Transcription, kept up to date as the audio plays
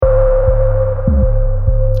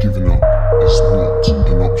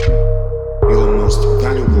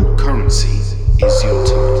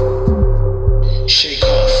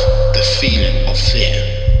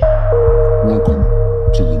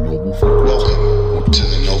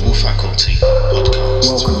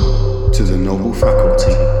Noble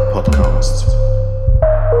Faculty Podcast.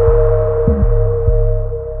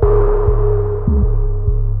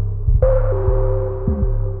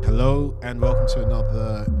 Hello and welcome to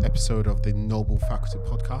another episode of the Noble Faculty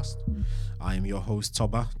Podcast. I am your host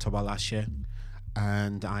Toba Lashe,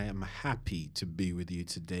 and I am happy to be with you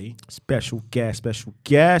today. Special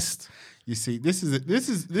guest. You see, this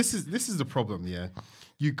is the problem. Yeah,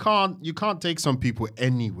 you can't take some people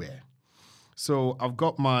anywhere. So I've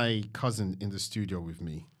got my cousin in the studio with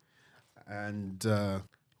me, and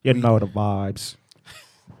You know the vibes.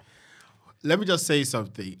 let me just say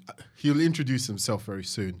something. He'll introduce himself very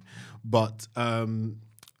soon, but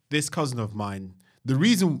this cousin of mine, the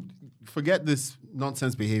reason, forget this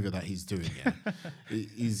nonsense behavior that he's doing. Yeah,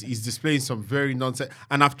 he's displaying some very nonsense,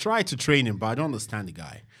 and I've tried to train him, but I don't understand the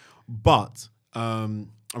guy. But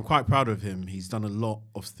I'm quite proud of him. He's done a lot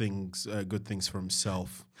of things, good things for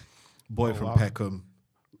himself. Boy from Peckham.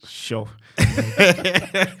 Sure.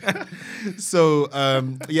 So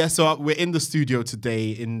we're in the studio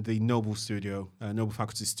today, in the Noble studio, Noble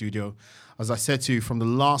Faculty studio. As I said to you from the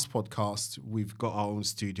last podcast, we've got our own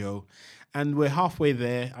studio, and we're halfway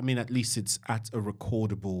there. I mean, at least it's at a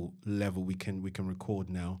recordable level. We can record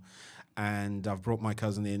now, and I've brought my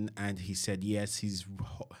cousin in, and he said yes, he's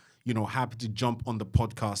happy to jump on the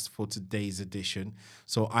podcast for today's edition.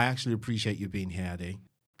 So I actually appreciate you being here, Ade.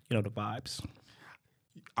 You know the vibes.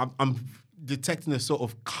 I'm detecting a sort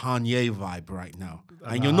of Kanye vibe right now,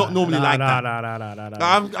 and you're not normally like that.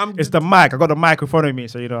 No. It's the mic. I got the mic in front of me,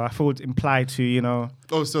 so I feel implied to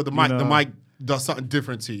Oh, so the mic does something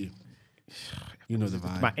different to you. You know the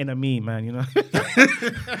vibe. My inner me, man.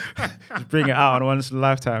 Just bring it out once in a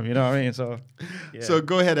lifetime. You know what I mean? So, yeah. So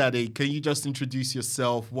go ahead, Ade. Can you just introduce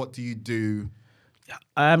yourself? What do you do?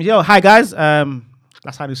 Hi guys.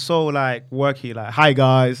 That's how it's so worky. Hi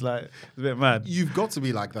guys. It's a bit mad. You've got to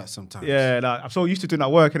be like that sometimes. Yeah, I'm so used to doing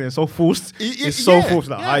that work, and it's so forced. It's so forced.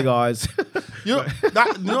 Hi guys. You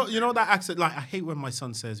know that accent. I hate when my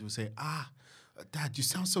son says, "We'll say, Dad, you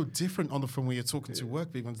sound so different on the phone when you're talking to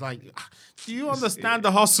work people." It's like, do you understand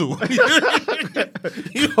the hustle?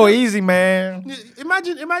 Go easy, man.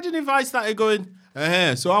 Imagine if I started going,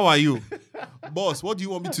 so how are you? Boss, what do you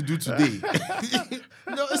want me to do today?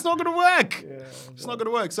 No, it's not going to work. Yeah, it's not going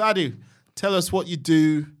to work. So, Adi, tell us what you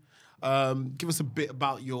do. Give us a bit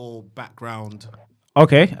about your background.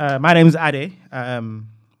 Okay, my name is Ade.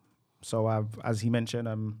 So, as he mentioned,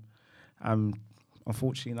 I'm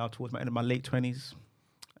unfortunately now towards my end of my late 20s.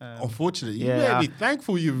 Unfortunately, you better be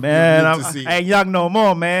thankful you've man, to see. I ain't young no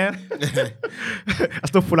more, man. I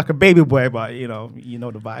still feel like a baby boy, but you know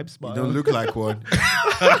the vibes. But, you don't look like one.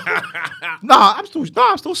 I'm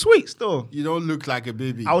still sweet. Still, you don't look like a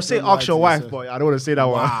baby. I would say ask your wife, but I don't want to say that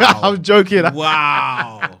one. I'm joking.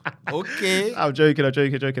 Wow. Okay. I'm joking. I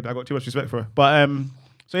got too much respect for her. But I'm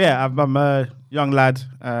a young lad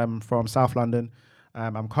from South London.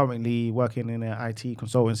 I'm currently working in an IT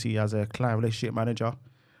consultancy as a client relationship manager.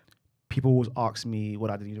 People always ask me what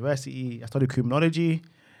I did at university. I studied criminology.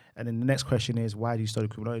 And then the next question is, why do you study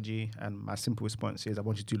criminology? And my simple response is, I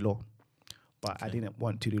wanted to do law. But I didn't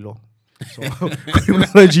want to do law. So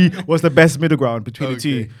criminology was the best middle ground between the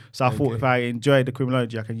two. So I thought if I enjoyed the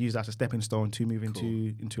criminology, I can use that as a stepping stone to move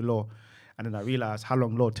into law. And then I realized how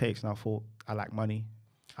long law takes. And I thought, I like money.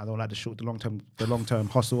 I don't like the long-term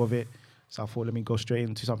hustle of it. So I thought, let me go straight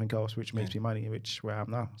into something else which makes me money, where I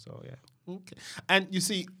am now. So yeah. Okay. And you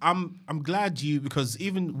see, I'm glad because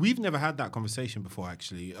even we've never had that conversation before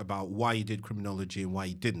actually about why you did criminology and why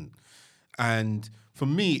you didn't. And for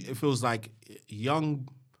me, it feels like a young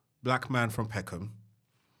black man from Peckham,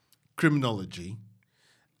 criminology,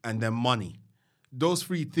 and then money. Those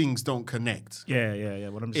three things don't connect. Yeah.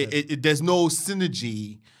 What I'm saying. There's no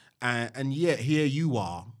synergy, and yet here you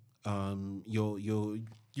are.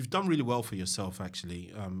 You've done really well for yourself,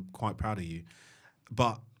 actually. I'm quite proud of you.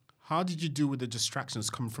 But how did you do with the distractions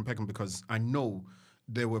coming from Peckham? Because I know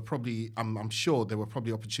there were probably, I'm sure there were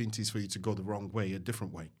probably opportunities for you to go the wrong way, a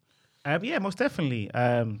different way. Yeah, most definitely.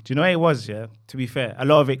 Do you know what it was, yeah? To be fair, a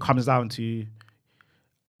lot of it comes down to you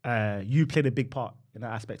played a big part in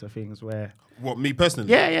that aspect of things where... What, me personally?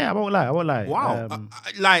 Yeah, I won't lie. Wow.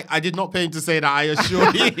 I did not pay him to say that, I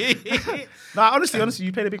assure you. No, honestly,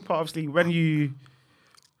 you played a big part, obviously, when you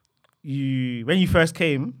first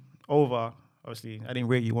came over. Obviously, I didn't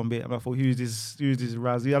rate you one bit. And I thought, who's this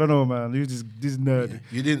Razzie? I don't know, man. Who's this nerd? Yeah.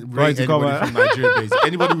 You didn't rate anybody from Nigeria, basically.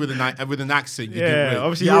 Anybody with an accent, you didn't rate.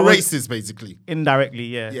 Obviously, you were racist, basically. Indirectly,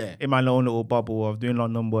 yeah. In my own little bubble of doing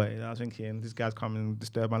London boy. I was thinking, this guy's coming and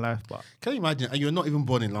disturb my life. But can you imagine? And you're not even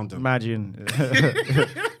born in London. Imagine.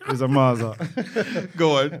 It's a Marza.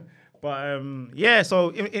 Go on. But, so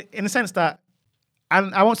in the sense that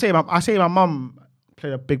And I won't say I say my mum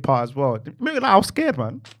played a big part as well. I was scared,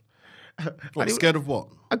 man. What, scared of what?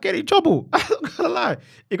 I'm getting in trouble. I'm not gonna lie.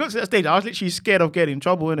 It got to that stage. I was literally scared of getting in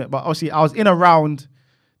trouble, innit? But obviously, I was in around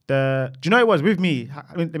the. Do you know what it was with me?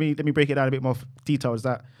 I mean, let me break it down a bit more detail. Is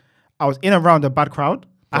that I was in around a bad crowd.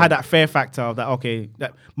 I had that fear factor of that. Okay,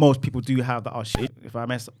 that most people do have that. Oh shit! If I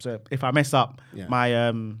mess up, Yeah.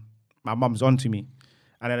 my mum's onto me,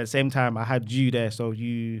 and at the same time, I had you there, so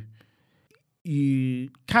you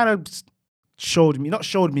kind of showed me, not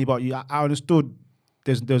showed me, but I understood.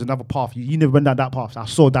 There's another path. You never went down that path. So I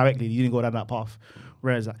saw directly you didn't go down that path.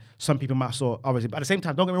 Whereas some people might saw obviously, but at the same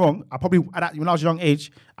time, don't get me wrong. I probably when I was a young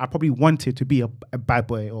age, I probably wanted to be a bad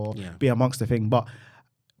boy or be amongst the thing. But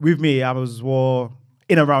with me, I was more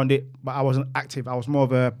in around it, but I wasn't active. I was more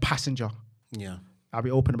of a passenger. Yeah. I'll be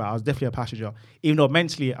open about it. I was definitely a passenger. Even though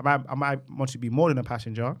mentally, I might want to be more than a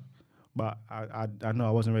passenger, but I know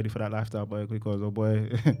I wasn't ready for that lifestyle, boy, because, oh boy,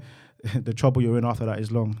 the trouble you're in after that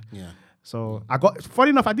is long. Yeah. So funny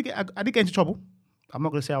enough, I did get into trouble. I'm not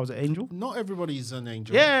going to say I was an angel. Not everybody's an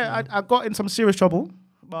angel. Yeah, I got in some serious trouble,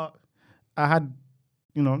 but I had,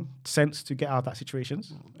 sense to get out of that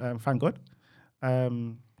situations. Thank God.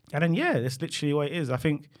 And then, yeah, that's literally what it is. I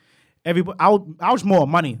think everybody, I was more on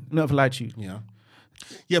money, not to lie to you. Yeah.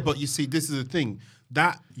 Yeah, but you see, this is the thing.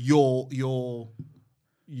 That your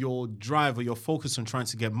drive or your focus on trying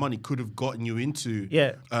to get money could have gotten you into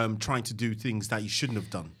trying to do things that you shouldn't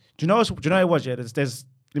have done. Do you know what it was? Yeah, there's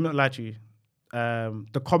let me not lie to you.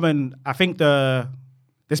 The common, I think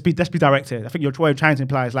let's be direct here. I think what you're trying to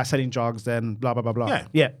imply is like selling drugs, then blah blah blah blah. Yeah.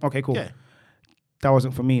 Yeah. Okay. Cool. Yeah. That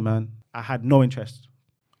wasn't for me, man. I had no interest.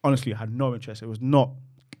 Honestly, I had no interest. It was no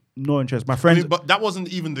interest. My friends, but that wasn't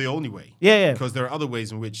even the only way. Yeah. Because there are other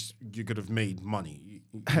ways in which you could have made money.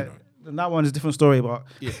 You know. And that one's a different story, but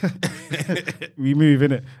Yeah. we move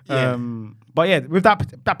in it. Yeah. But yeah, with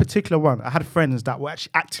that particular one, I had friends that were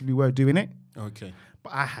actually actively were doing it. Okay.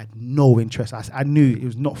 But I had no interest. I knew it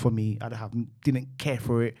was not for me. Didn't care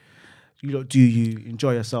for it. You don't do you.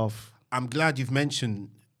 Enjoy yourself. I'm glad you've mentioned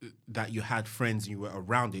that you had friends and you were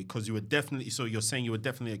around it because you were definitely, so you're saying you were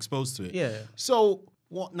definitely exposed to it. Yeah. So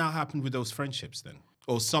what now happened with those friendships then?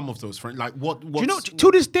 Or some of those friends? Like what? Do you know,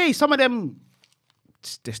 to this day, some of them,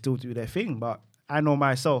 they still do their thing. But I know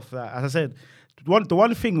myself that, as I said, the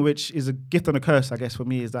one thing which is a gift and a curse, I guess, for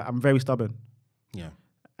me is that I'm very stubborn. Yeah.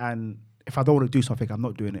 And if I don't want to do something, I'm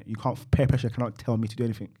not doing it. Peer pressure cannot tell me to do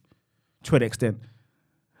anything to an extent.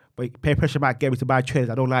 But peer pressure might get me to buy chairs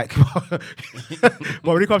I don't like. But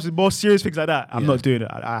when it comes to more serious things like that, I'm not doing it.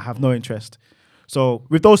 I have no interest. So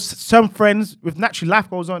with those, some friends, with naturally life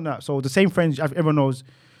goes on that. So the same friends everyone knows,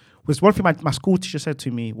 was one thing my school teacher said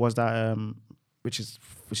to me was that, which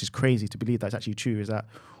is crazy to believe that's actually true, is that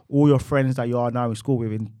all your friends that you are now in school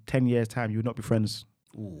with in 10 years' time, you will not be friends.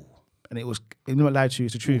 Ooh. And it not lied to you,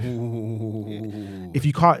 it's the truth. Ooh. If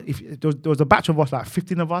you can't, there was a batch of us, like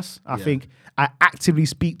 15 of us, I think I actively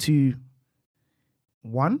speak to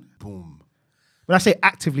one. Boom. When I say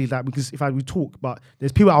actively, that because we talk, but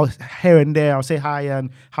there's people I'll here and there, I'll say hi and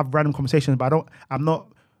have random conversations, but I'm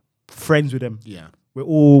not friends with them. Yeah. We're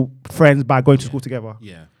all friends by going to school together.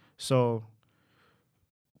 Yeah. So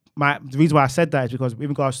the reason why I said that is because with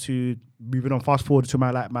regards to moving on, fast forward to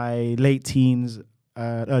my late teens,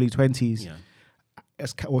 early 20s,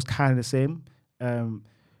 it was kind of the same.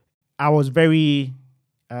 I was very,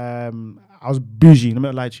 I was bougie. I'm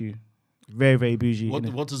not lie to you, very very bougie.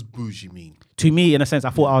 What does bougie mean? To me, in a sense,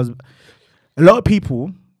 I thought I was. A lot of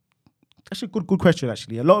people. That's a good question.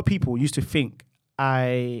 Actually, a lot of people used to think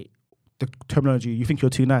the terminology. You think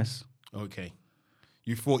you're too nice. Okay.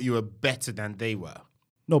 You thought you were better than they were.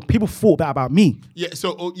 No, people thought that about me. Yeah.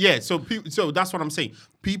 So so that's what I'm saying.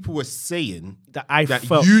 People were saying That I that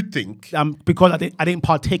felt you think. because I didn't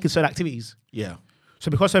partake in certain activities. Yeah.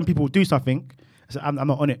 So because some people do something, I said, I'm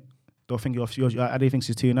not on it. Don't think I don't think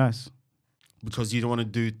she's too nice. Because you don't want to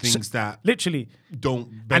do things that Literally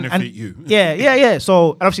don't benefit you. Yeah.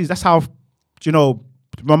 So and obviously that's how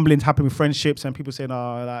rumblings happen with friendships and people saying,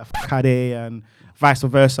 "Oh, like fuck they," and vice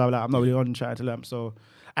versa. Like I'm not really on trying to learn. So,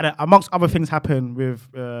 and amongst other things happen with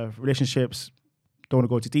relationships. Don't want to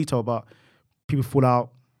go into detail, but people fall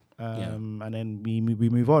out, and then we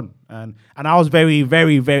move on. And I was very,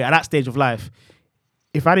 very, very at that stage of life.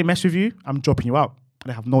 If I didn't mess with you, I'm dropping you out.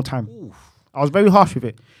 And I have no time. Oof. I was very harsh with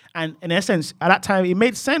it. And in essence, at that time, it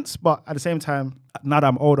made sense. But at the same time, now that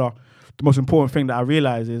I'm older, the most important thing that I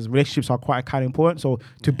realize is relationships are quite kind of important. So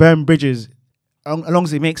to burn bridges, as long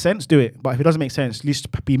as it makes sense, do it. But if it doesn't make sense, at least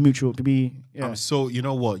be mutual. To be. Yeah. So you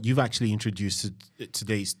know what? You've actually introduced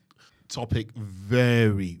today's topic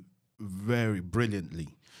very, very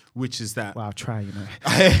brilliantly. which is that Well, I'll try, you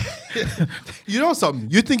know. you know something.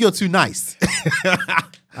 You think you're too nice.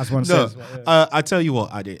 As one No, says. But, yeah. I tell you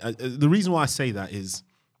what, Adi. The reason why I say that is,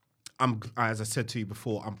 as I said to you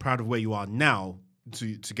before, I'm proud of where you are now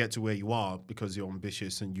to get to where you are because you're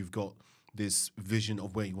ambitious and you've got this vision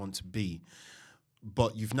of where you want to be.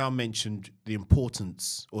 But you've now mentioned the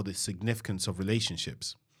importance or the significance of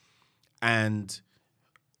relationships, and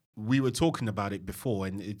we were talking about it before,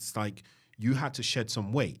 and it's like you had to shed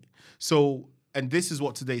some weight. So. And this is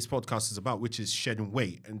what today's podcast is about, which is shedding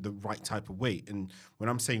weight and the right type of weight. And when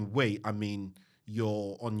I'm saying weight, I mean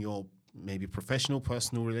you're on your maybe professional,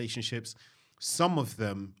 personal relationships. Some of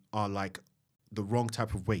them are like the wrong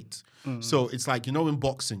type of weight. So it's like, you know, in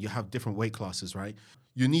boxing, you have different weight classes, right?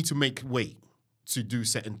 You need to make weight to do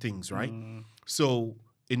certain things, right? So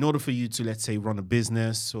in order for you to, let's say, run a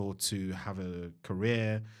business or to have a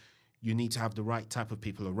career, you need to have the right type of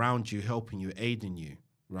people around you, helping you, aiding you,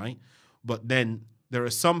 right? But then there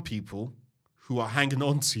are some people who are hanging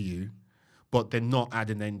on to you, but they're not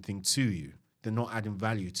adding anything to you. They're not adding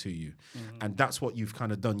value to you. And that's what you've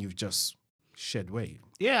kind of done. You've just shed weight.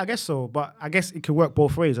 Yeah, I guess so. But I guess it could work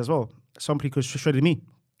both ways as well. Somebody could shred me.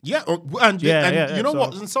 Yeah, and you know so-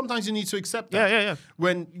 what? And sometimes you need to accept that. Yeah.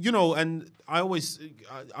 When, you know, and I always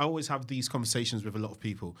have these conversations with a lot of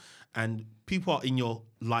people, and people are in your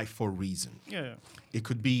life for a reason. Yeah. It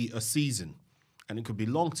could be a season, and it could be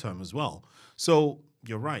long term as well. So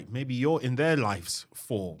you're right. Maybe you're in their lives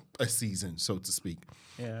for a season, so to speak.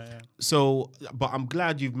 Yeah. So, but I'm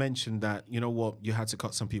glad you've mentioned that, you know what, you had to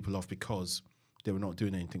cut some people off because they were not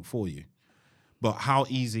doing anything for you. But how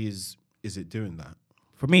easy is it doing that?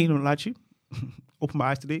 For me, don't lie to you. Open my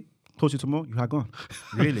eyes today. Told you tomorrow, you had gone.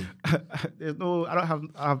 Really? There's no, I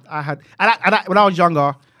don't have, when I was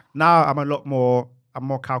younger, now I'm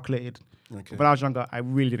more calculated. Okay. When I was younger, I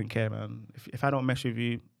really didn't care, man. If I don't mess with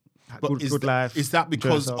you, But good life. is that enjoy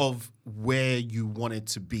because yourself. of where you wanted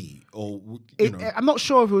to be? Or, you know? I'm not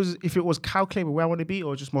sure if it was calculated where I want to be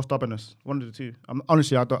or just more stubbornness. One of the two.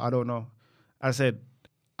 Honestly, I don't know. As I said,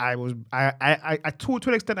 I to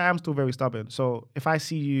an extent I am still very stubborn. So if I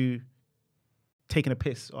see you taking a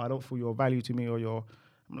piss or I don't feel your value to me or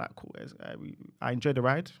I'm like, cool, I enjoyed the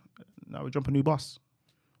ride. Now we jump a new bus.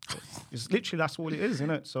 It's literally, that's all it is, isn't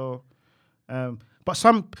it? So, but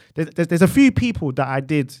there's a few people that I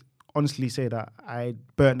did honestly say that I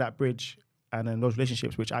burnt that bridge and then those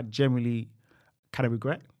relationships, which I generally kind of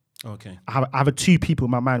regret. Okay. I have two people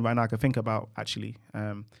in my mind right now I can think about actually,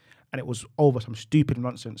 and it was over some stupid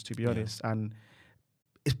nonsense, to be honest. And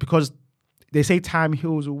it's because they say time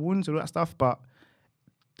heals all wounds and all that stuff, but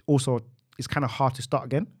also it's kind of hard to start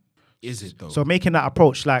again. Is it though? So making that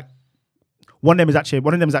approach, like one of them is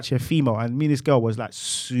actually a female, and me and this girl was like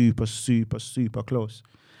super, super, super close.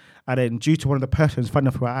 And then due to one of the persons, funny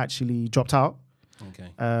enough, who I actually dropped out. Okay.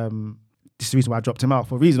 This is the reason why I dropped him out.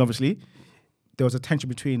 For a reason, obviously, there was a tension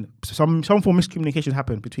between some form of miscommunication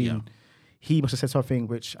happened between. Yeah. He must have said something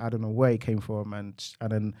which I don't know where it came from, and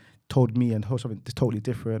then told me and told something totally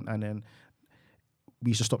different, and then we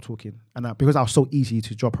used to stop talking. And because I was so easy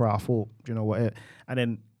to drop her out, I thought, you know what? And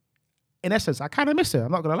then, in essence, I kind of miss her.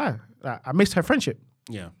 I'm not gonna lie. Like, I missed her friendship.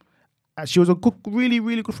 Yeah. She was a good, really,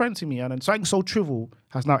 really good friend to me, and then something so trivial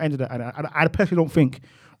has now ended it. And I personally don't think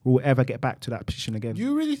we'll ever get back to that position again.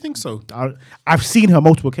 You really think so? I've seen her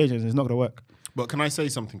multiple occasions. It's not gonna work. But can I say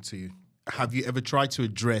something to you? Have you ever tried to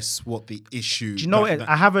address what the issue? Do you know what?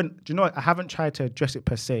 I haven't. Do you know what? I haven't tried to address it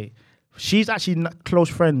per se. She's actually close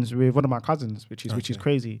friends with one of my cousins, which is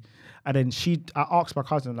crazy. And then I asked my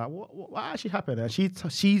cousin like, what actually happened? And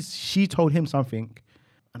she told him something,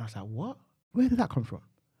 and I was like, what? Where did that come from?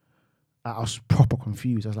 I was proper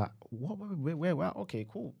confused. I was like, what? Where? Okay,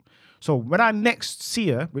 cool. So when I next see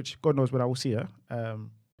her, which God knows when I will see her,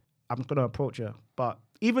 I'm gonna approach her. But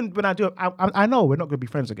even when I do, I know we're not gonna be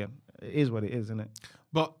friends again. It is what it is, isn't it?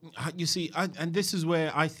 But you see, and this is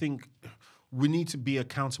where I think we need to be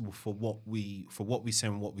accountable for what we say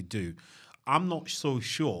and what we do. I'm not so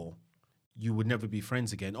sure you would never be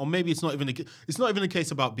friends again, or maybe it's not even a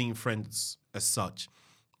case about being friends as such.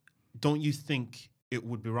 Don't you think it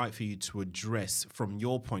would be right for you to address from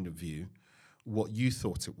your point of view what you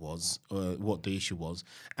thought it was, what the issue was,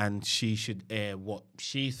 and she should air what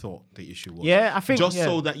she thought the issue was? Yeah, I think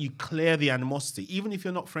so that you clear the animosity, even if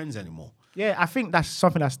you're not friends anymore. Yeah, I think that's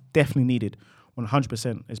something that's definitely needed,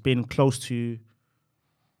 100%. It's been close to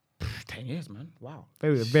 10 years, man. Wow.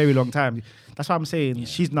 Very long time. That's why I'm saying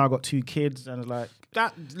she's now got 2 kids and it's like,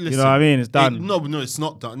 Listen, you know what I mean? It's done. No, it's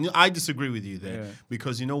not done. I disagree with you there Yeah.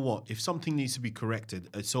 because you know what? If something needs to be corrected,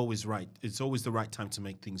 it's always right. It's always the right time to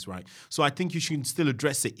make things right. So I think you should still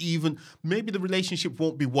address it. Even maybe the relationship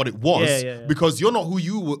won't be what it was because you're not who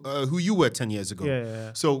you were 10 years ago.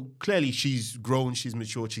 Yeah. So clearly she's grown, she's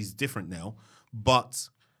matured, she's different now. But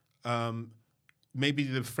maybe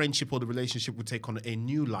the friendship or the relationship will take on a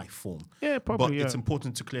new life form. Yeah, probably. But it's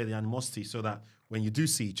important to clear the animosity so that when you do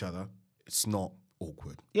see each other, it's not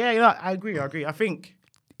awkward. Yeah, I agree. I think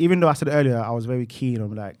even though I said earlier I was very keen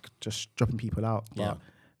on like just dropping people out, but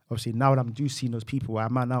obviously now that I'm seeing those people, I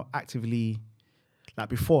might now actively, like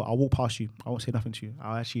before, I'll walk past you, I won't say nothing to you,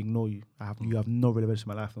 I'll actually ignore you. You have no relevance to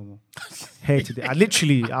my life no more. Hated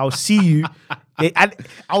it. I'll see you. And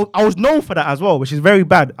I was known for that as well, which is very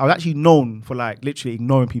bad. I was actually known for like literally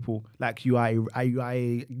ignoring people. Like you are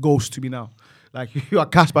a ghost to me now. Like you are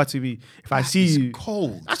Casper to me. If I see you,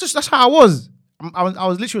 cold. That's how I was. I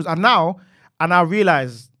was literally, and I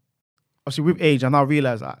realized, obviously with age, I now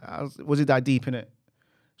realize I wasn't that deep in it.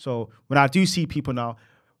 So when I do see people now,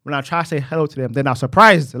 when I try to say hello to them, then I'm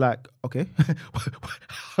surprised. Like, okay,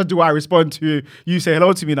 how do I respond to you say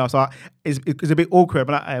hello to me now? So it's a bit awkward,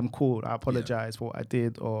 but I am cool. I apologize for what I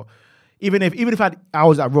did, or even if I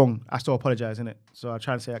was wrong, I still apologize, innit? So I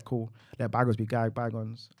try to say, cool, let bygones be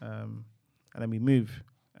bygones, and then we move.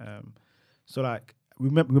 So like we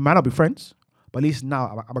might not be friends, but at least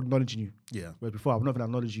now I'm acknowledging you. Yeah. Whereas before I would never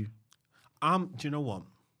acknowledge you. Do you know what?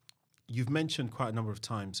 You've mentioned quite a number of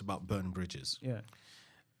times about burning bridges. Yeah.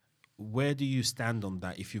 Where do you stand on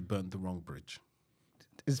that if you burnt the wrong bridge?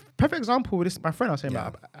 It's a perfect example with this. My friend, I was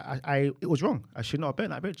saying, it was wrong. I should not have burnt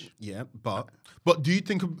that bridge. Yeah, but do you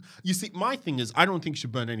think? You see, my thing is, I don't think you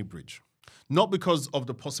should burn any bridge, not because of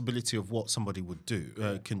the possibility of what somebody would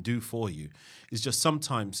can do for you. It's just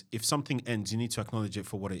sometimes if something ends, you need to acknowledge it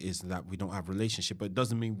for what it is, that we don't have a relationship. But it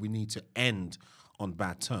doesn't mean we need to end on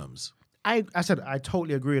bad terms. I said I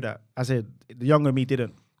totally agree with that. I said the younger me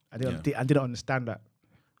didn't. I didn't understand that.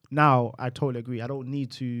 Now I totally agree. I don't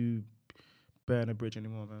need to burn a bridge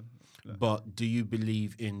anymore, man. But do you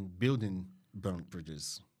believe in building burnt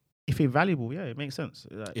bridges? If it's valuable, yeah, it makes sense.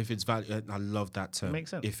 Like, if it's valuable, I love that term. It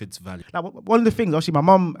makes sense. If it's valuable. Like one of the things, obviously, my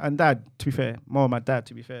mum and dad, my dad,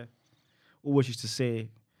 to be fair, always used to say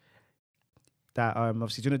that,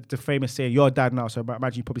 obviously, you know the famous saying, "You're a dad now," so I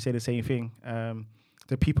imagine you probably say the same thing.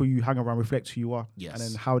 The people you hang around reflect who you are, and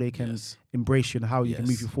then how they can embrace you and how you can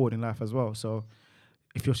move you forward in life as well. So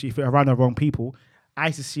if you're around the wrong people, I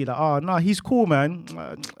used to see like, oh no, he's cool, man.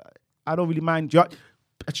 I don't really mind. You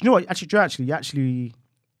know what? Actually,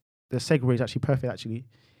 the segue is actually perfect. Actually,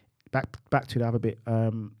 back to the other bit.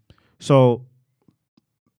 So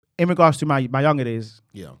in regards to my younger days,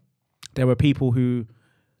 there were people who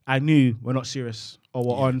I knew were not serious or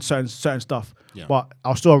were on certain stuff, but I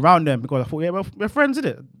was still around them because I thought, well, we're friends, isn't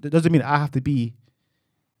it? That doesn't mean I have to be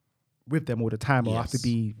with them all the time or I have to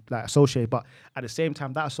be like associated. But at the same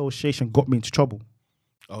time, that association got me into trouble.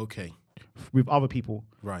 Okay. With other people.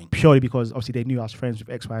 Right. Purely because obviously they knew I was friends with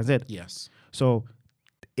X, Y, and Z. Yes. So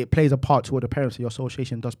it plays a part toward the parents. Your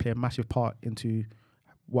association does play a massive part into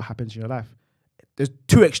what happens in your life. There's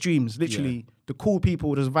two extremes, literally. Yeah. The cool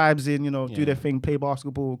people just vibes in, do their thing, play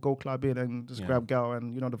basketball, go clubbing and just grab girl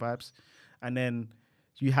and the vibes. And then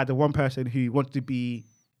you had the one person who wants to be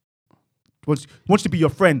your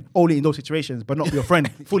friend only in those situations, but not be your friend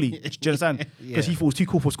fully. Do you understand? Because he feels too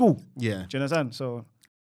cool for school. Yeah. Do you understand? So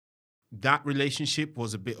that relationship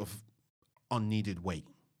was a bit of unneeded weight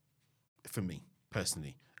for me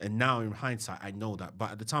personally. And now in hindsight, I know that.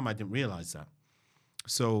 But at the time, I didn't realize that.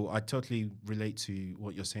 So I totally relate to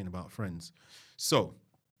what you're saying about friends. So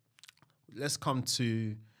let's come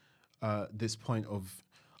to this point of,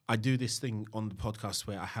 I do this thing on the podcast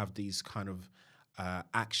where I have these kind of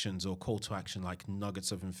actions or call to action, like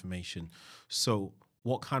nuggets of information. So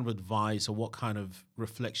what kind of advice or what kind of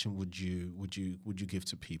reflection would you give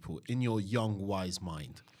to people in your young, wise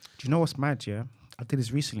mind? Do you know what's mad, yeah? I did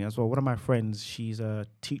this recently as well. One of my friends, she's a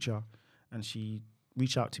teacher, and she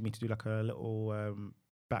reached out to me to do like a little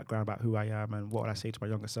background about who I am and what would I say to my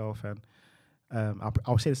younger self. And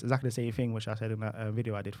I'll say this exactly the same thing, which I said in that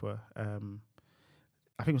video I did for her.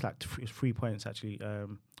 I think it was like 3 points, actually.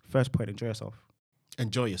 First point, enjoy yourself.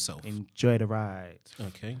 Enjoy yourself. Enjoy the ride.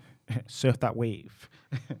 Okay. Surf that wave.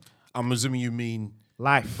 I'm assuming you mean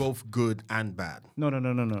life, both good and bad. No.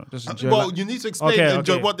 Just enjoy. Well, you need to explain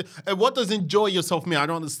enjoy. Okay. What does enjoy yourself mean? I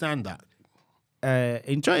don't understand that.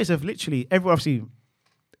 Enjoy yourself, literally.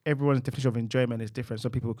 Everyone's definition of enjoyment is different.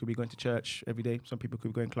 Some people could be going to church every day. Some people could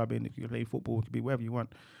be going clubbing. If you play football, it could be wherever you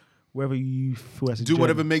want. wherever you feel that's Do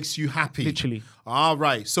whatever makes you happy. Literally. All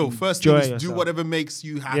right. So first Enjoy thing is do yourself. whatever makes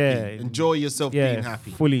you happy. Yeah. Enjoy yourself being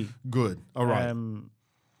happy. fully. Good. All right. And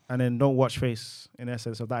then don't watch face in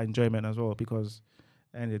essence of that enjoyment as well, because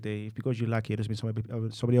at the end of the day, because you like it, it doesn't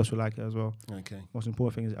mean somebody else will like it as well. Okay. Most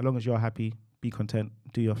important thing is, as long as you're happy, be content,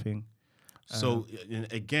 do your thing. So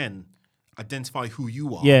again, identify who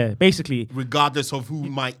you are. Yeah, basically. Regardless of who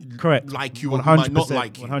might Correct. like you or who might not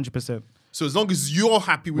like you. 100%. So as long as you're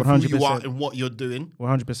happy with who you are 100%. and what you're doing.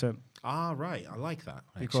 100%. Ah, right. I like that.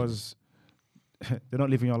 Actually. Because they're not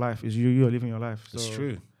living your life. It's you're living your life. It's So,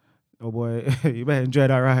 true. oh boy, you better enjoy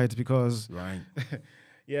that ride because... Right.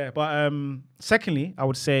 Yeah, but secondly, I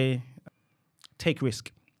would say take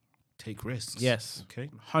risk. Take risks. Yes. Okay.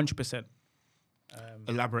 100%.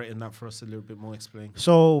 Elaborate on that for us a little bit more. Explain.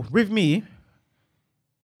 So with me,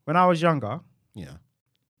 when I was younger, Yeah.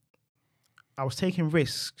 I was taking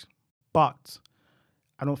risks, but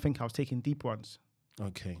I don't think I was taking deep ones.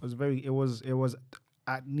 Okay. It was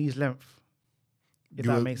at knees length. If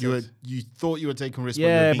that makes sense. You thought you were taking risks,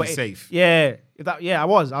 Yeah, but you're being safe. I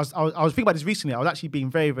was. I was thinking about this recently. I was actually being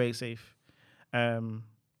very, very safe.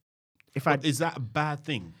 Is that a bad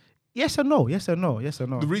thing? Yes or no?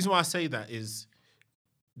 The reason why I say that is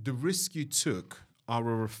the risk you took are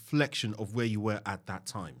a reflection of where you were at that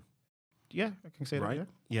time. Yeah, I can say Right? that.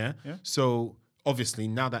 Yeah. Yeah. So obviously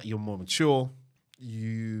now that you're more mature,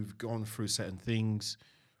 you've gone through certain things,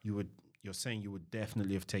 you're saying you would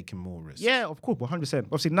definitely have taken more risks. Yeah, of course, 100%.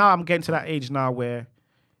 Obviously, now I'm getting to that age now where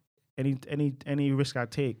any risk I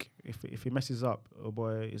take, if it messes up, oh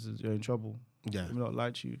boy, you're in trouble. Yeah. Let me not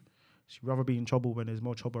lie to you. You'd rather be in trouble when there's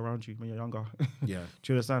more trouble around you when you're younger. Yeah.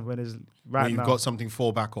 Do you understand? When there's When you've now, got something to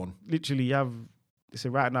fall back on. literally, you have. It's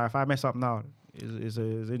right now. If I mess up now, it's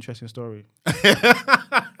an interesting story.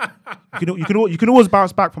 you can always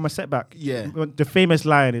bounce back from a setback. Yeah. The famous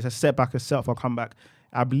line is a setback is set for a comeback.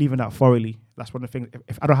 I believe in that thoroughly. That's one of the things.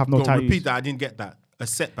 If I don't have no Go on, time, repeat that. I didn't get that. A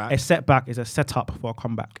setback. a setback is a setup for a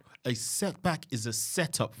comeback. A setback is a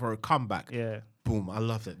setup for a comeback. Yeah. Boom. I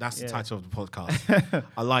love it. That's the Yeah. title of the podcast.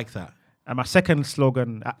 I like that. And my second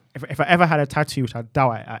slogan, if I ever had a tattoo, which I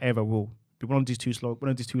doubt I ever will, be one of these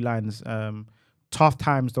two lines. Tough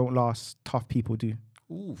times don't last. Tough people do.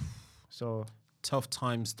 Ooh. So Tough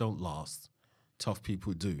times don't last. Tough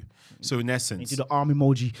people do. So in essence, do the arm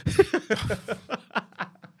emoji.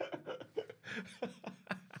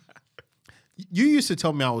 you used to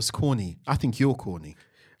tell me I was corny. I think you're corny.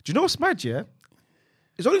 Do you know what's mad, yeah?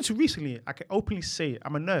 It's only too recently I can openly say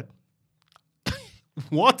I'm a nerd.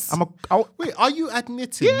 What? Wait, are you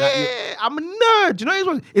admitting that you're... Yeah, I'm a nerd. Do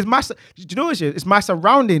you know it's my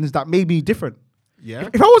surroundings that made me different. Yeah?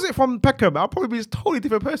 If I wasn't from Peckham, I'd probably be a totally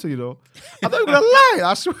different person, you know. I'm not even gonna lie.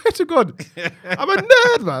 I swear to God, I'm a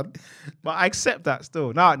nerd, man. But I accept that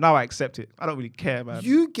still. Now I accept it. I don't really care, man.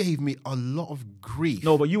 You gave me a lot of grief.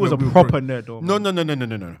 No, but you was a when we were proper growing- nerd, though. No.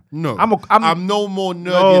 Man. No. I'm no more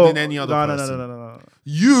nerdy than any other No. person.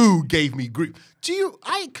 You gave me grief.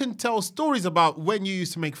 I can tell stories about when you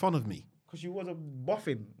used to make fun of me. Because you was a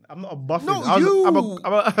boffin. I'm not a boffin.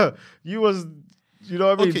 No, you was. You know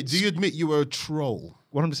what I mean? Okay, do you admit you were a troll?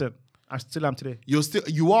 100%. I still am today.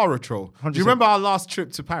 You are a troll. 100%. Do you remember our last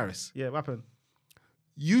trip to Paris? Yeah, what happened?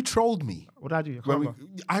 You trolled me. What did I do? I can't When remember.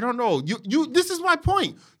 I don't know. You. This is my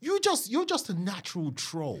point. You're just a natural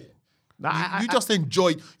troll. Nah, You just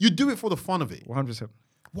enjoy. You do it for the fun of it. 100%.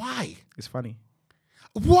 Why? It's funny.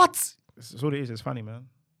 What? It's all it is. It's funny, man.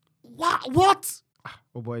 What?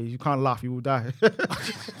 Oh boy, you can't laugh. You will die.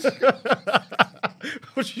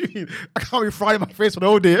 What do you mean? I can't be frying my face for the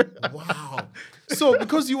whole day. Wow. So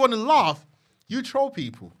because you want to laugh, you troll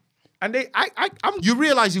people. And You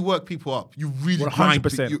realize you work people up. You really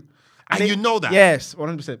 100%. grind and you know that. Yes,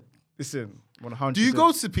 100%. Listen, 100%. Do you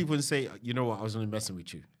go to people and say, you know what, I was only messing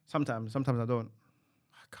with you? Sometimes I don't.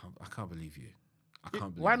 I can't believe you. I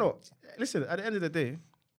can't believe Why you. not? Listen, at the end of the day,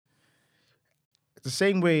 the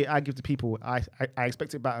same way I give to people, I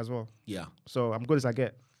expect it back as well. Yeah. So I'm good as I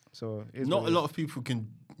get. So it's Not a lot of people can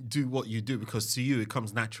do what you do because to you it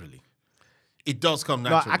comes naturally. It does come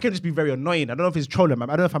naturally. No, I can just be very annoying. I don't know if it's trolling. I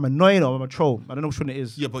don't know if I'm annoying or I'm a troll. I don't know which one it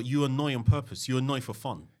is. Yeah, but you annoy on purpose. You annoy for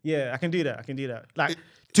fun. Yeah, I can do that. Like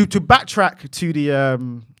to backtrack to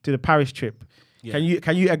the Paris trip. Yeah.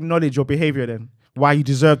 Can you acknowledge your behavior then? Why you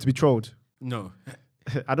deserve to be trolled? No.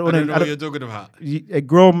 I I don't know what want you're talking about. a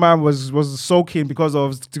grown man was sulking because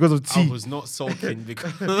of I tea. was not sulking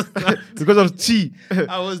because Because of tea.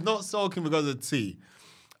 I was not sulking because of tea.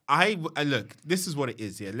 I look, this is what it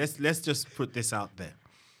is here. Let's just put this out there.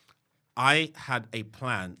 I had a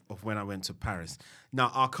plan of when I went to Paris.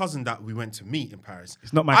 Now, our cousin that we went to meet in Paris.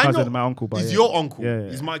 It's not my I cousin, know- my uncle, but He's yeah. your uncle. Yeah, yeah,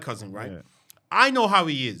 He's yeah. my cousin, right? Yeah. I know how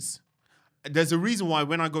he is. There's a reason why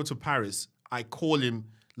when I go to Paris, I call him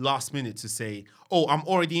last minute to say, oh, I'm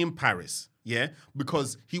already in Paris. Yeah?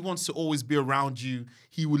 Because he wants to always be around you.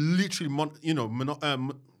 He will literally,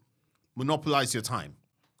 monopolize your time.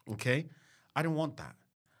 Okay? I don't want that.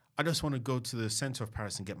 I just want to go to the center of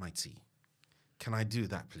Paris and get my tea. Can I do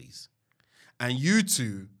that, please? And you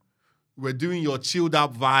two were doing your chilled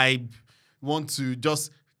out vibe, want to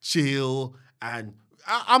just chill. And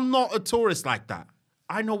I'm not a tourist like that.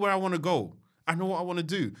 I know where I want to go. I know what I want to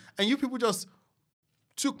do. And you people just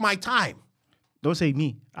took my time. Don't say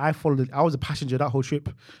me. I followed. I was a passenger that whole trip.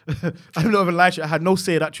 I don't know if I lied to you. I had no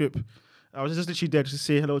say that trip. I was just literally there to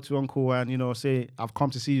say hello to uncle and, say I've come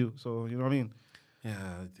to see you. So, you know what I mean?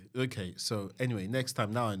 Yeah. Okay. So anyway, next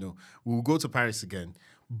time, now I know. We'll go to Paris again.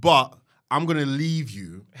 But I'm going to leave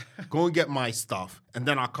you, go and get my stuff, and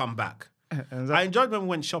then I'll come back. I enjoyed when we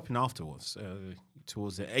went shopping afterwards.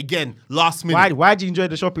 Towards it. Again, last minute. Why did you enjoy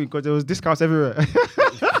the shopping? Because there was discounts everywhere.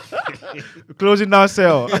 Closing down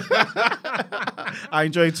sale. I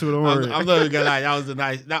enjoyed it too, don't worry. I'm not even gonna lie. That was a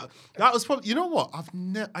nice. That was probably. You know what?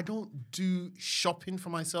 I don't do shopping for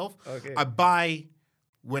myself. Okay. I buy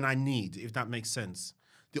when I need, if that makes sense.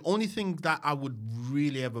 The only thing that I would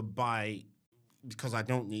really ever buy, because I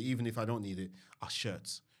don't need, even if I don't need it, are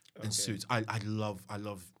shirts and suits. I love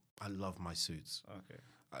my suits. Okay.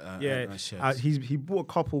 And shirts. He bought a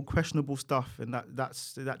couple questionable stuff in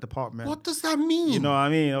that department. What does that mean? You know what I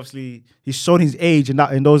mean? Obviously, he's shown his age in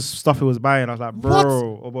those stuff he was buying. I was like, bro, What?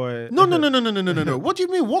 oh boy. No. What do you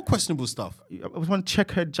mean? What questionable stuff? I was one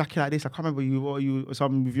checkered jacket like this. I can't remember you or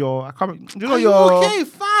something with your. I can't. You know Are you your. okay,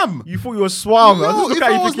 fam? You thought you were suave. I was No, just if looking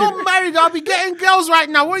at I you was thinking, not married, I'd be getting girls right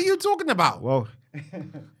now. What are you talking about? whoa,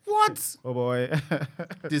 What? oh boy.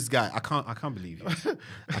 This guy, I can't believe you.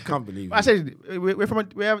 I can't believe you. I said we're from.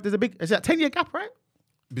 There's a big. Is that 10-year gap, right?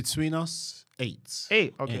 Between us, 8.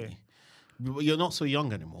 8. Okay. But you're not so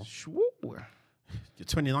young anymore. Sure. You're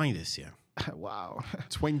 29 this year. Wow.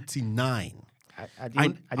 29. I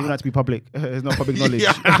didn't like to be public. It's not public knowledge.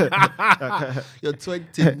 You're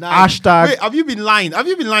 29. Hashtag- Wait, have you been lying? Have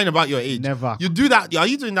you been lying about your age? Never. You do that? Are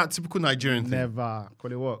you doing that typical Nigerian thing? Never.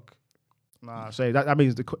 Could it work? Nah, so that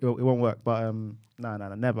means it won't work. But nah,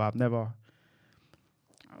 never. I've never.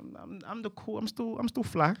 I'm the cool. I'm still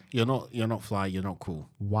fly. You're not fly. You're not cool.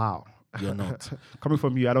 Wow. You're not. Coming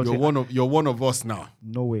from you, I don't. You're one of us now.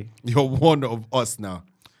 No way. You're one of us now.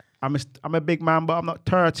 I'm a big man, but I'm not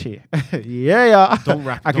 30. yeah. Don't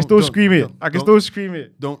rap. I can Don't- still don't- scream it. don't- I can don't- still scream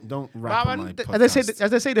it. Don't rap on my podcast.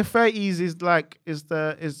 As they say, the 30s is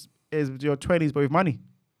your 20s, but with money.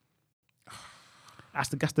 That's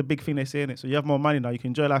the big thing they say in it. So you have more money now, you can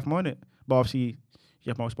enjoy life more in it. But obviously, you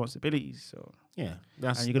have more responsibilities. So Yeah,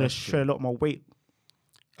 and you're gonna shed a lot more weight.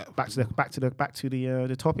 Back to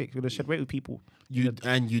the topic. You're gonna shed weight with people. You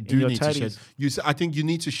do your need to shed. 30s. I think you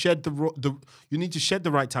need to shed you need to shed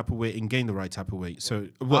the right type of weight and gain the right type of weight. So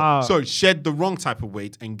shed the wrong type of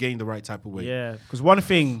weight and gain the right type of weight. Yeah, because one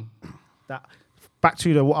thing that back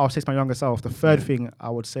to what I would say to my younger self. The third thing I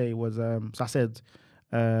would say was so I said,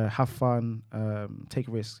 have fun, take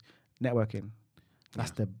risks, networking.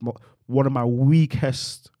 That's one of my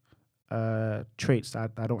weakest traits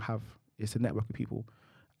that I don't have is to network with people.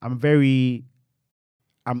 I'm very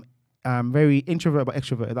introvert but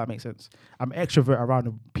extrovert, if that makes sense. I'm extrovert around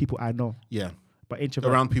the people I know, Yeah. but introvert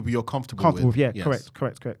Around people you're comfortable with. Yeah, Yes.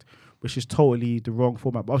 correct. Which is totally the wrong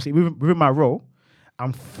format. But obviously within my role,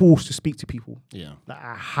 I'm forced to speak to people. Yeah. Like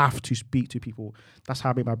I have to speak to people. That's how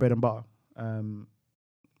I make my bread and butter.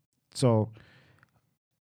 So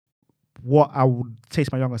what I would say to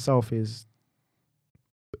my younger self is,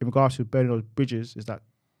 in regards to burning those bridges, is that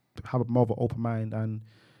have more of an open mind and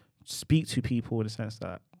speak to people in the sense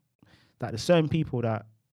that there's certain people that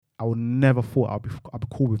I would never thought I'd be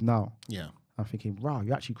cool with now. Yeah. I'm thinking, wow,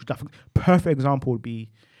 you actually could. Perfect example would be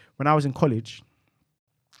when I was in college.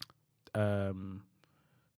 It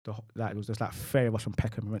was just like 30 of us from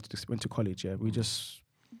Peckham went to college. Yeah, we just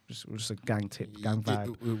a gang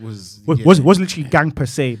vibe. It was Wasn't literally gang per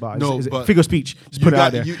se, but No, it's but figure of speech. Just put it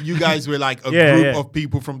out there. You guys were like a Yeah, group yeah. of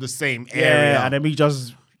people from the same area. Yeah, and then we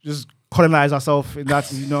just colonize ourselves in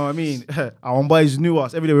that. You know what I mean? Our own boys knew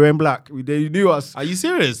us. Every day we were in black. They knew us. Are you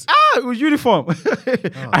serious? It was uniform.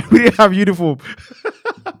 I didn't have uniform.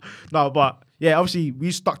 No, but yeah, obviously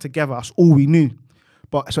we stuck together. That's all we knew.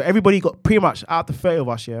 But so everybody got pretty much out of the 30 of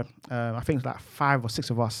us. Yeah, I think it's like 5 or 6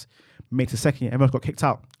 of us made to second year. Everyone got kicked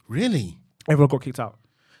out. Really? Everyone got kicked out.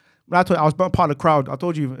 When I told you I was not part of the crowd, I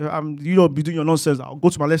told you, you don't be doing your nonsense. I'll go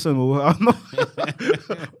to my lesson.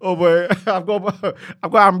 Oh boy, I've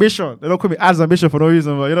got ambition. They don't call me as ambition for no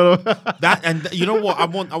reason, but you know that. And you know what? I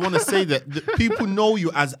want to say that people know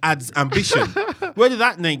you as Ads Ambition. Where did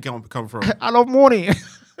that name come from? I love money.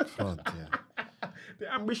 Oh, dear.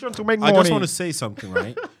 The ambition to make I money. just want to say something,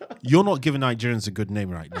 right? You're not giving Nigerians a good name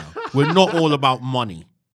right now. We're not all about money.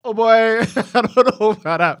 Oh boy, I don't know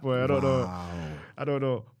about that, boy. I don't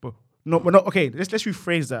know. But no, we're not. Okay, let's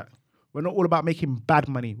rephrase that. We're not all about making bad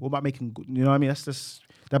money. We're about making good. You know what I mean? That's just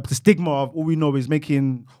the stigma of all we know is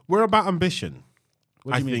making. We're about ambition.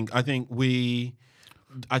 What do you mean? I think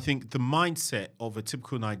the mindset of a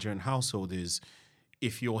typical Nigerian household is,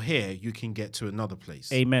 if you're here, you can get to another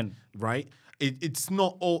place. Amen. Right? It's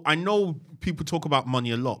not all. I know people talk about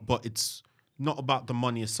money a lot, but it's not about the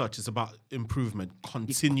money as such. It's about improvement,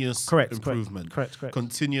 continuous improvement. Correct.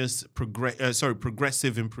 Continuous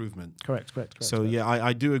progressive improvement. Correct. So yeah,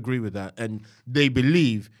 I do agree with that. And they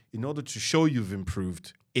believe in order to show you've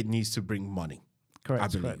improved, it needs to bring money. Correct. I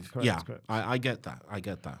believe. Correct. I get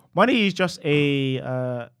that. Money is just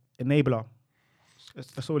a enabler.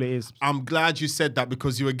 That's all it is. I'm glad you said that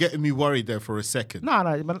because you were getting me worried there for a second.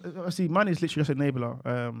 No. See, money is literally just an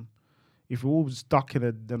enabler. If we're all stuck in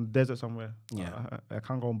a desert somewhere, I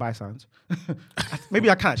can't go and buy something. Maybe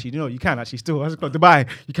I can actually. You know, you can actually still. I just got to buy.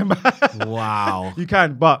 You can buy. Wow. You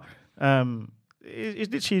can, but it's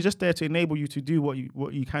literally just there to enable you to do what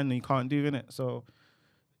you can and you can't do, innit? So,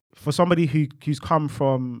 for somebody who's come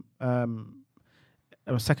from a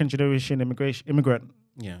second generation immigrant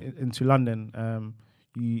into London,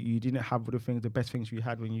 you didn't have the best things you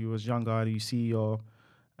had when you was younger, and you see your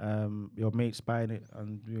mates buying it,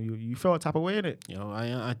 and you felt a type of way in it. You know,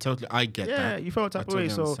 I totally get that. Yeah, you felt a type of way.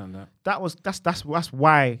 So that. that's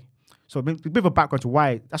why. So a bit of a background to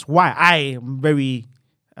why. That's why I am very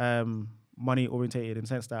money orientated in the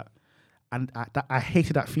sense that, and I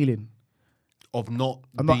hated that feeling of not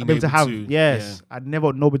being able to have. I'd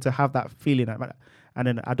never know to have that feeling, and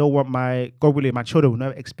then I don't want my children will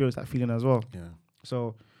never experience that feeling as well. Yeah.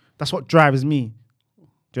 So that's what drives me.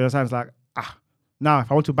 Do you understand? It's like now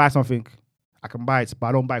if I want to buy something, I can buy it, but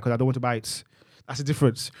I don't buy it because I don't want to buy it. That's the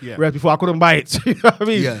difference. Yeah. Whereas before I couldn't buy it. You know what I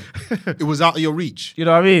mean? Yeah. It was out of your reach. You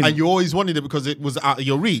know what I mean? And you always wanted it because it was out of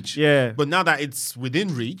your reach. Yeah. But now that it's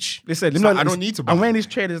within reach, listen, I don't need to buy it. I'm wearing these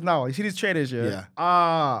traders now. You see these traders, yeah?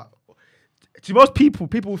 To most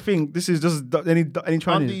people think this is just any training.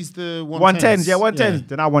 Aren't these the 110s? Yeah, 110s.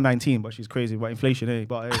 They're now 119, but she's crazy. But inflation, eh?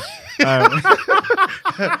 But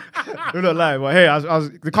we're not lying. But hey, I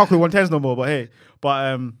was they can't call 110s no more. But hey,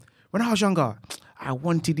 when I was younger, I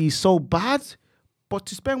wanted these so bad. But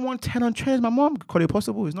to spend 110 on trains, my mom called it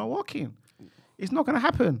possible. It's not working. It's not gonna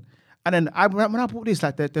happen. And then when I bought this,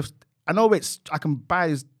 like I know I can buy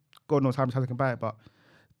this. God knows how much I can buy it, but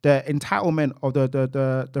the entitlement of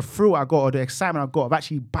the thrill I got or the excitement I got of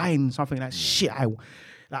actually buying something like shit,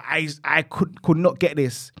 I could not get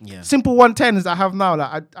this. Yeah. Simple 110s I have now.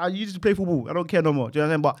 Like I used to play football. I don't care no more. Do you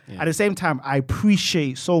know what I'm saying? But at the same time, I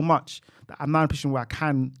appreciate so much that I'm now in a position where I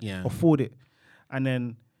can afford it. And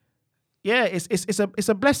then, it's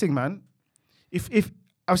a blessing, man. If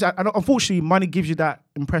unfortunately, money gives you that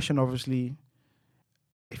impression. Obviously,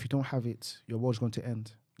 if you don't have it, your world's going to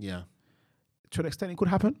end. Yeah. To an extent, it could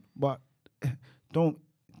happen, but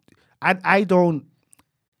I don't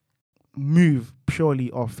move purely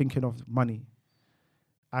of thinking of money.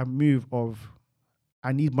 I move of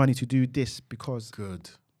I need money to do this because good.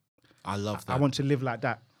 I love that. I want to live like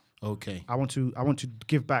that. Okay. I want to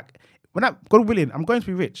give back. God willing, I'm going to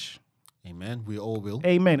be rich. Amen. We all will.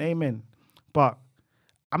 Amen. But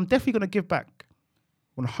I'm definitely going to give back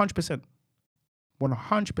 100%.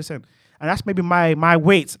 100%. And that's maybe my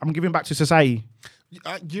weight I'm giving back to society.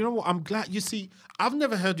 You know what? I'm glad. You see, I've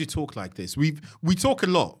never heard you talk like this. We talk a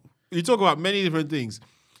lot. You talk about many different things.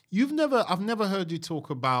 I've never heard you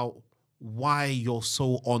talk about why you're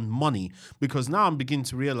so on money, because now I'm beginning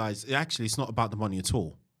to realize it's not about the money at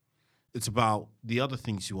all. It's about the other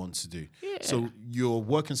things you want to do. Yeah. So you're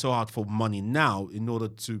working so hard for money now in order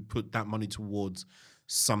to put that money towards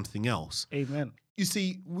something else. Amen. You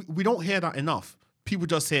see, we don't hear that enough. People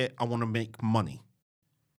just say, I want to make money.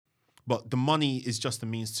 But the money is just a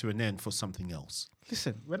means to an end for something else.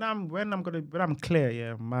 Listen, when I'm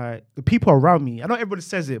clear, the people around me, I know everybody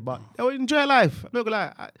says it, but they will enjoy life. I'm not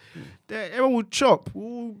gonna lie. Everyone will chop.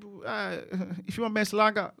 If you want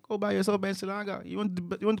Bensalanga, go buy yourself Bensalanga. You want to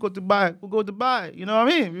go to Dubai, we'll go to Dubai. You know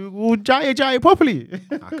what I mean? We'll jai properly.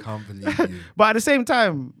 I can't believe you. But at the same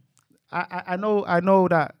time, I know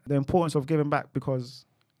that the importance of giving back, because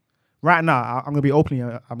right now I'm gonna be openly,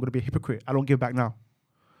 I'm gonna be a hypocrite. I don't give back now.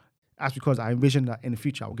 That's because I envision that in the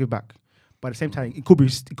future I'll give back. But at the same time, it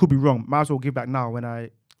could be wrong. Might as well give back now when I.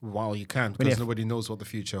 Wow, you can't because nobody knows what the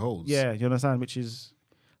future holds. Yeah, you understand, which is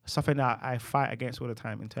something that I fight against all the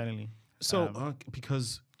time internally. So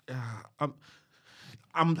because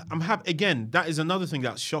I'm happy again. That is another thing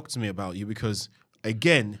that shocked me about you because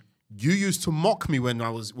again, you used to mock me when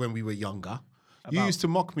we were younger. You used to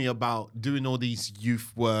mock me about doing all these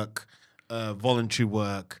youth work, voluntary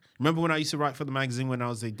work. Remember when I used to write for the magazine when I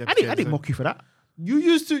was a deputy? I didn't mock you for that. You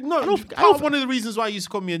used to no. I don't one of the reasons why you used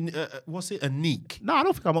to call me a neek. No, I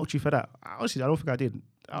don't think I mocked you for that. Honestly, I don't think I did.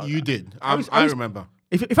 You did. I remember.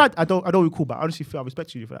 If I don't recall, but I honestly feel I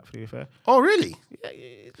respect you for that. To be fair. Oh really?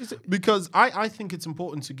 Yeah, because I think it's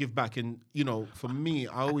important to give back, and for me,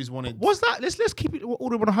 I always wanted. Was that? Let's keep it all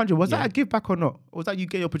the 100. Was that a give back or not? Or was that you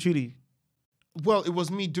get the opportunity? Well, it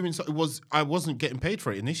was me doing so. I wasn't getting paid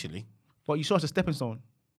for it initially. But you saw it as a stepping stone,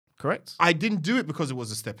 correct? I didn't do it because it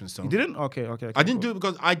was a stepping stone. You didn't? Okay. I didn't do it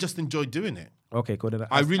because I just enjoyed doing it. Okay, cool. Then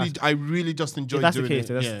I really just enjoyed doing it.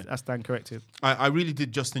 That's stand corrected. I really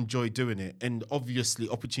did just enjoy doing it, and obviously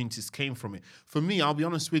opportunities came from it. For me, I'll be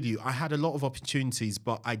honest with you, I had a lot of opportunities,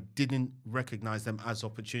 but I didn't recognize them as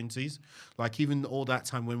opportunities. Like even all that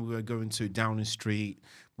time when we were going to Downing Street,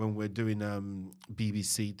 when we were doing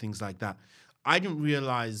BBC, things like that, I didn't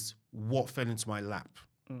realize what fell into my lap.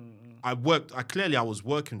 I was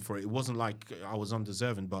working for it. It wasn't like I was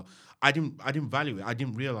undeserving, but I didn't value it. I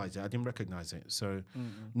didn't realize it. I didn't recognize it. So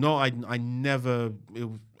no, I never.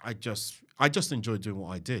 I just enjoyed doing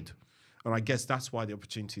what I did, and I guess that's why the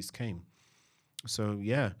opportunities came. So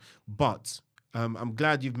yeah, but I'm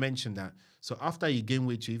glad you've mentioned that. So after you gain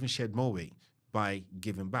weight, you even shed more weight by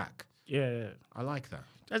giving back. Yeah. I like that.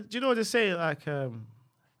 Do you know what they say? Like,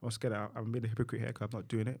 once again, I'm being a hypocrite here because I'm not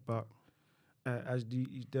doing it, but.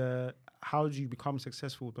 How do you become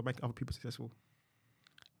successful by making other people successful?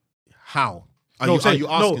 How? Are you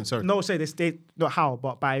asking? Sorry. No, say this. Not how,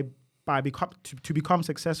 but by to become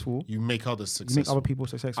successful, you make others successful. You make other people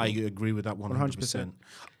successful. I agree with that 100%.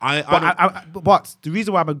 But the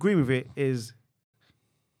reason why I'm agreeing with it is,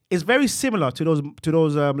 it's very similar to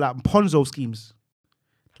those like Ponzo schemes.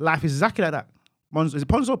 Life is exactly like that. Is it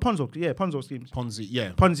Ponzo or Ponzo? Yeah, Ponzo schemes. Ponzi,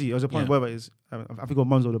 yeah. Ponzi, or is it Ponzi, whatever it is. I think of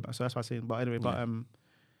Monzo, so that's what I'm saying. But anyway,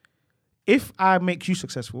 if I make you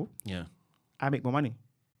successful, I make more money.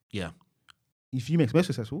 Yeah. If you make me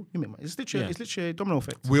successful, you make money. It's literally a domino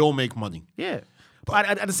effect. We all make money. Yeah. But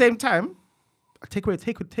at the same time, take away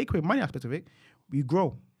money aspect of it, we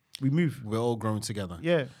grow. We move. We're all growing together.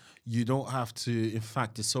 Yeah. You don't have to, in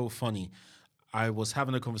fact, it's so funny. I was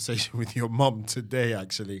having a conversation with your mum today,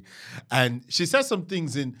 actually, and she said some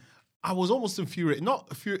things I was almost infuriated, not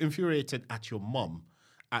infuriated at your mum,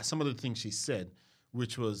 at some of the things she said,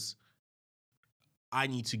 which was, I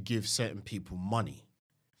need to give certain people money.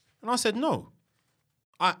 And I said, no,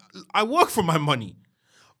 I work for my money.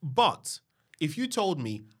 But if you told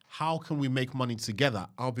me, how can we make money together?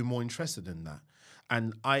 I'll be more interested in that.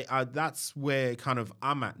 And I that's where kind of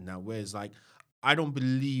I'm at now, where it's like, I don't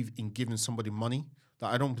believe in giving somebody money.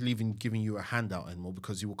 Like, I don't believe in giving you a handout anymore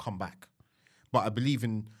because you will come back. But I believe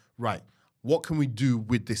in, right, what can we do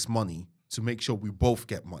with this money to make sure we both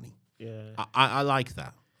get money? Yeah. I like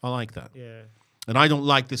that. I like that. Yeah. And I don't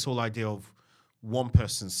like this whole idea of one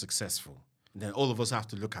person's successful. And then all of us have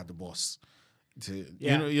to look at the boss.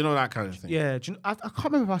 You know that kind of thing. Yeah. I can't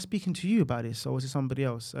remember if I was speaking to you about this or was it somebody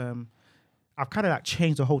else. I've kind of like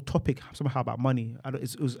changed the whole topic somehow about money. I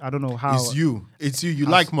don't know how. It's you. You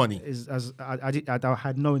like money. I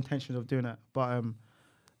had no intention of doing that. But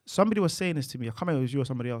somebody was saying this to me. I can't remember if it was you or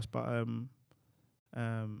somebody else. But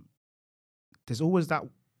there's always that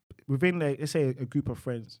within, like, let's say a group of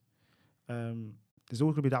friends. There's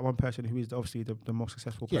always going to be that one person who is obviously the most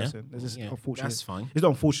successful person. There's this unfortunate. That's fine. It's not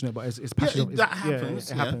unfortunate, but it's passionate. That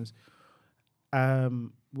happens. It happens.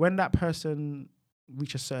 When that person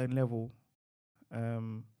reaches a certain level,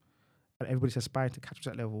 and everybody's aspiring to catch up to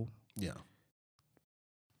that level. Yeah.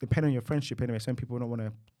 Depending on your friendship, anyway, some people don't want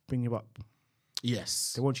to bring you up.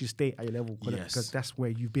 Yes. They want you to stay at your level because that's where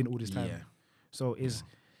you've been all this time. Yeah. So in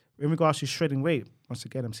regards to shredding weight, once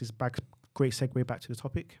again, this is great segue back to the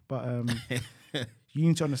topic. But you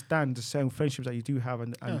need to understand the certain friendships that you do have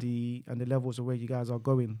and the levels of where you guys are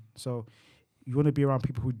going. So you want to be around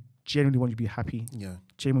people who genuinely want you to be happy. Yeah.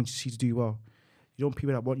 Genuinely want you to do well. You don't want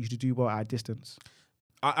people that want you to do well at a distance.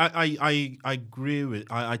 I agree with.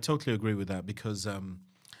 I totally agree with that because, I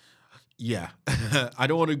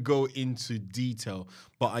don't want to go into detail,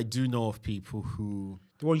 but I do know of people who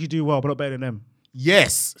they want you to do well, but not better than them.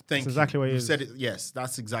 Yes, thank you. exactly what it You is. said it. Yes,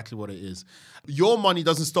 that's exactly what it is. Your money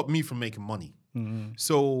doesn't stop me from making money.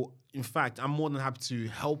 So, in fact, I'm more than happy to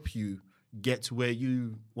help you get to where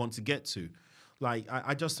you want to get to. Like,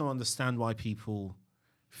 I just don't understand why people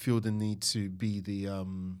feel the need to be the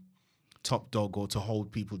top dog or to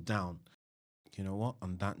hold people down. You know what?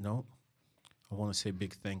 On that note, I want to say a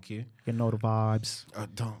big thank you. You know the vibes.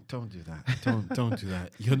 Don't do that. Don't do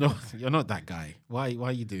that. You're not that guy. Why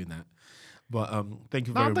are you doing that? But thank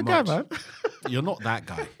you very I'm the much. guy, man. You're not that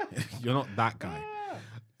guy. You're not that guy.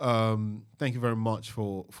 Thank you very much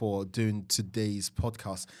for doing today's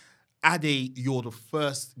podcast. Ade, you're the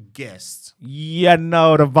first guest You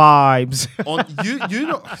know the vibes. on you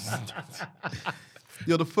know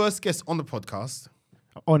you're the first guest on the podcast.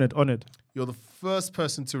 Honored. You're the first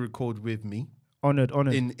person to record with me Honored.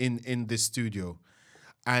 in this studio.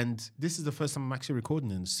 And this is the first time I'm actually recording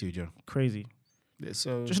in the studio. Crazy.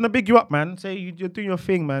 So Just want to big you up, man. Say you're doing your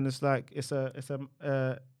thing, man. It's like it's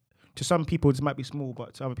a to some people this might be small,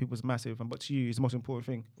 but to other people it's massive. But to you, it's the most important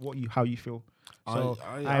thing. How you feel. So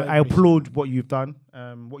I applaud what you've done,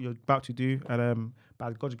 what you're about to do, and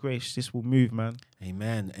by God's grace, this will move, man.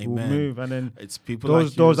 Amen. It will move, and then It's people those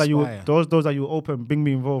like doors that you open, bring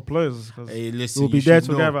me involved, please. Hey, listen, we'll be you there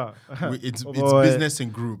should know, together. It's Boy. business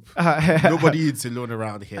and group. Nobody eats alone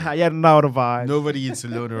around here. Yeah, know the vibe. Nobody eats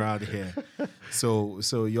alone around here. So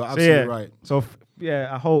you're absolutely right. So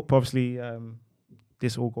I hope obviously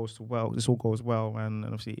this all goes well. This all goes well, and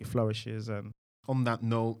obviously it flourishes. And On that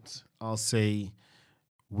note, I'll say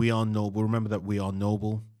we are noble. Remember that we are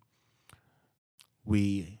noble.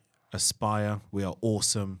 We aspire. We are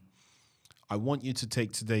awesome. I want you to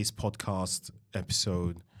take today's podcast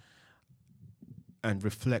episode and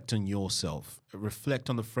reflect on yourself. Reflect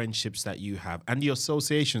on the friendships that you have and the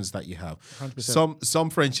associations that you have. 100%. Some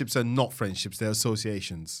friendships are not friendships; they're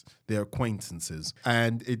associations. They're acquaintances,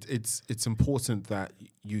 and it's important that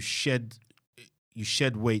you shed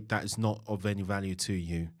weight that is not of any value to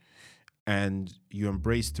you, and you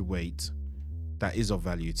embrace the weight that is of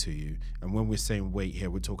value to you. And when we're saying weight here,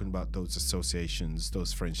 we're talking about those associations,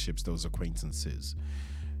 those friendships, those acquaintances.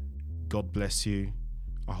 God bless you.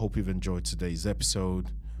 I hope you've enjoyed today's episode.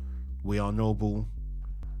 We are noble.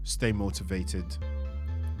 Stay motivated.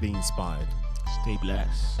 Be inspired. stay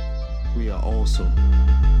blessed. We are awesome.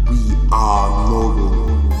 We are noble.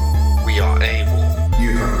 We are able.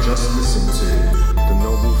 You have just listened to the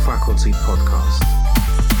Noble Faculty Podcast.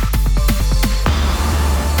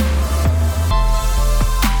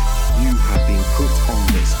 You have been put on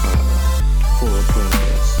this earth for a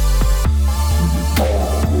purpose. If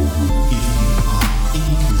you are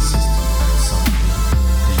inconsistent at something,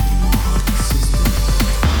 then you are consistent.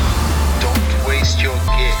 Don't waste your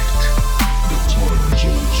gift. The time is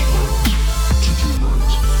always right to do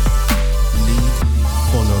right. Lead,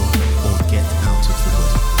 follow, or get out of the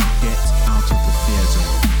way. Get out of the fear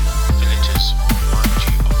zone. Villagers remind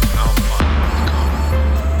you of how far you've come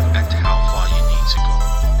and how far you need to go.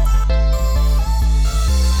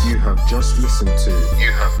 You have just listened to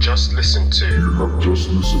You have just listened to the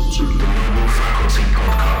Noble Faculty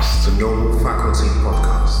Podcast. The Noble Faculty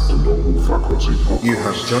Podcast. The Noble Faculty Podcast. You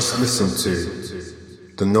have just listened to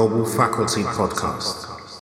the Noble Faculty Podcast.